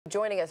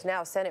Joining us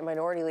now, Senate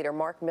Minority Leader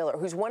Mark Miller,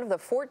 who's one of the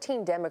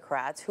 14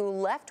 Democrats who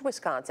left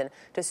Wisconsin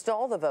to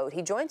stall the vote.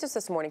 He joins us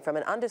this morning from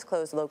an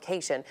undisclosed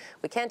location.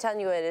 We can tell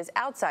you it is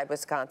outside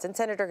Wisconsin.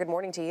 Senator, good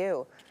morning to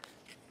you.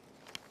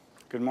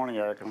 Good morning,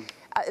 Erica.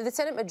 The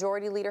Senate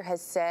Majority Leader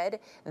has said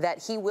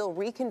that he will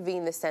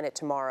reconvene the Senate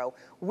tomorrow.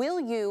 Will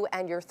you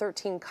and your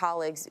 13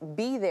 colleagues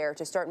be there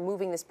to start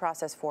moving this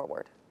process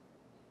forward?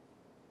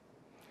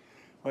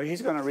 Well,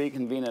 he's going to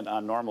reconvene it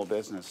on normal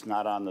business,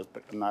 not on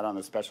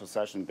the special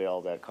session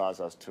bill that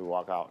caused us to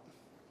walk out.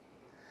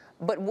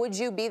 But would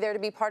you be there to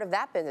be part of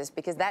that business?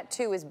 Because that,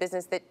 too, is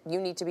business that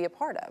you need to be a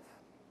part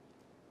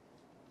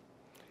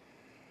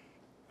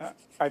of.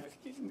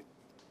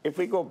 If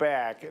we go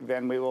back,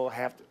 then we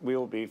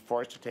will be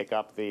forced to take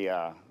up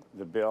the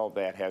bill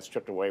that has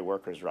stripped away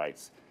workers'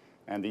 rights.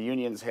 And the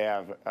unions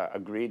have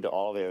agreed to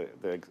all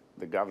the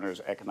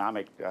governor's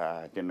economic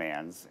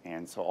demands.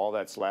 And so all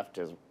that's left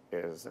is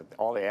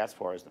all they ask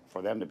for is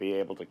for them to be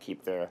able to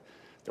keep their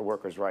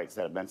workers' rights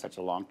that have been such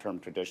a long-term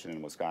tradition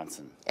in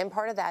Wisconsin. And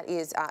part of that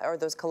are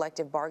those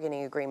collective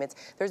bargaining agreements.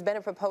 There's been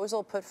a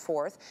proposal put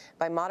forth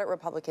by moderate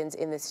Republicans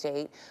in the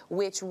state,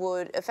 which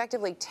would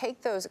effectively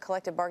take those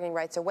collective bargaining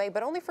rights away,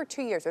 but only for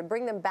 2 years. It would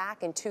bring them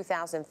back in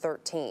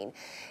 2013.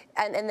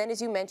 And then,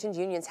 as you mentioned,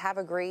 unions have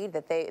agreed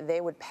that they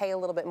would pay a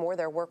little bit more,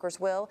 their workers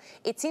will.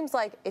 It seems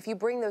like if you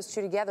bring those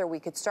two together, we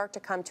could start to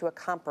come to a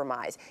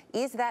compromise.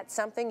 Is that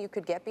something you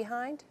could get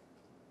behind?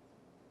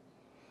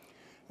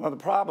 Well, the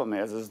problem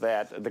is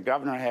that the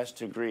governor has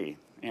to agree,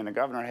 and the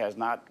governor has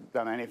not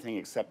done anything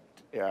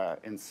except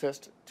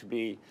insist to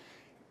be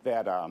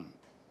that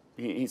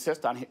he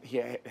insists on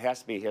it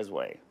has to be his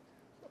way,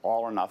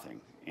 all or nothing.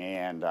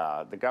 And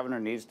the governor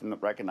needs to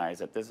recognize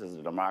that this is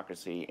a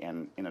democracy,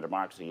 and in a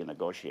democracy you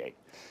negotiate.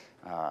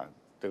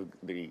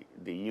 The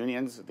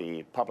unions,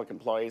 the public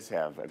employees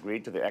have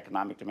agreed to the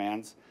economic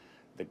demands.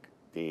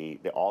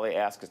 All they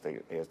ask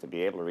is to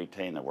be able to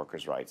retain their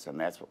workers' rights,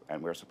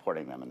 and we're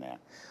supporting them in that.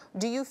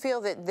 Do you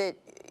feel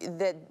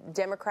that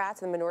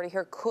Democrats and the minority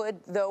here could,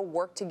 though,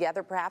 work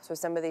together perhaps with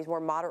some of these more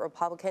moderate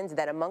Republicans,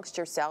 that amongst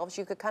yourselves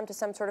you could come to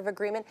some sort of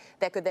agreement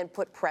that could then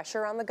put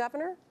pressure on the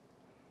governor?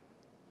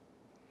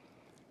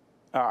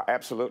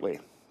 Absolutely.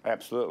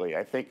 Absolutely.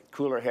 I think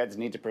cooler heads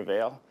need to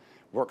prevail.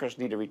 Workers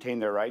need to retain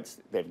their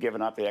rights. They've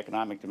given up the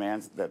economic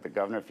demands that the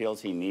governor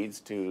feels he needs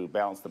to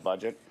balance the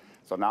budget.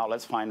 So now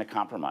let's find a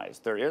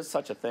compromise. There is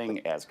such a thing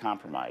as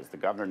compromise. The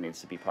governor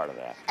needs to be part of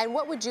that. And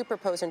what would you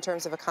propose in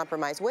terms of a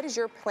compromise? What is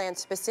your plan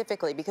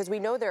specifically? Because we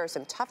know there are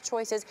some tough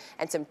choices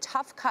and some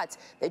tough cuts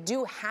that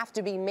do have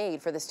to be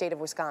made for the state of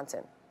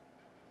Wisconsin.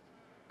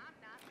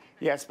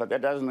 Yes, but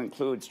that doesn't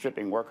include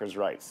stripping workers'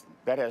 rights.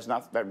 That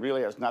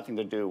really has nothing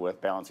to do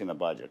with balancing the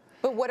budget.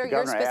 But what are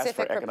your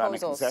specific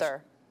proposals,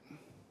 sir?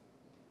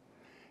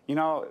 You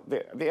know,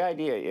 the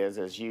idea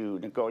is you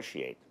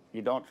negotiate.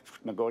 You don't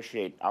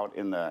negotiate out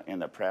in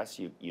the press.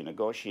 You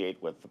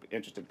negotiate with the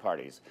interested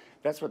parties.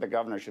 That's what the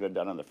governor should have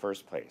done in the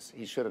first place.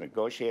 He should have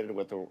negotiated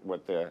with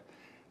the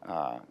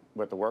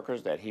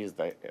workers that he's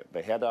the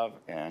head of,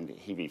 and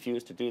he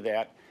refused to do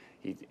that.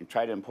 He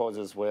tried to impose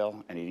his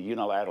will, and he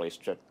unilaterally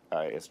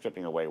is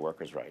stripping away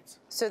workers' rights.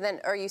 So then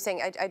are you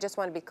saying, I just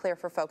want to be clear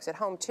for folks at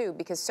home, too,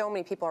 because so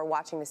many people are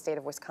watching the state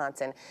of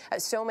Wisconsin.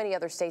 So many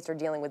other states are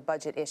dealing with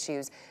budget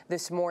issues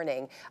this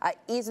morning.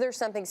 Is there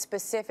something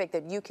specific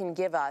that you can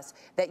give us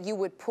that you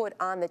would put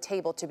on the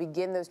table to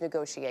begin those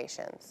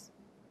negotiations?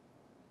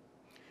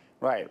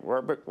 Right.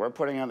 We're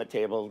putting on the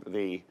table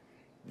the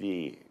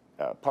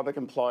public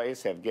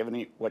employees have given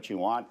you what you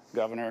want,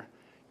 Governor.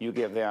 You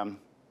give them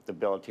the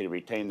ability to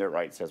retain their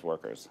rights as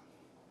workers.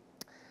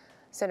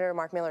 Senator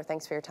Mark Miller,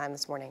 thanks for your time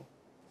this morning.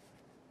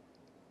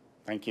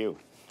 Thank you.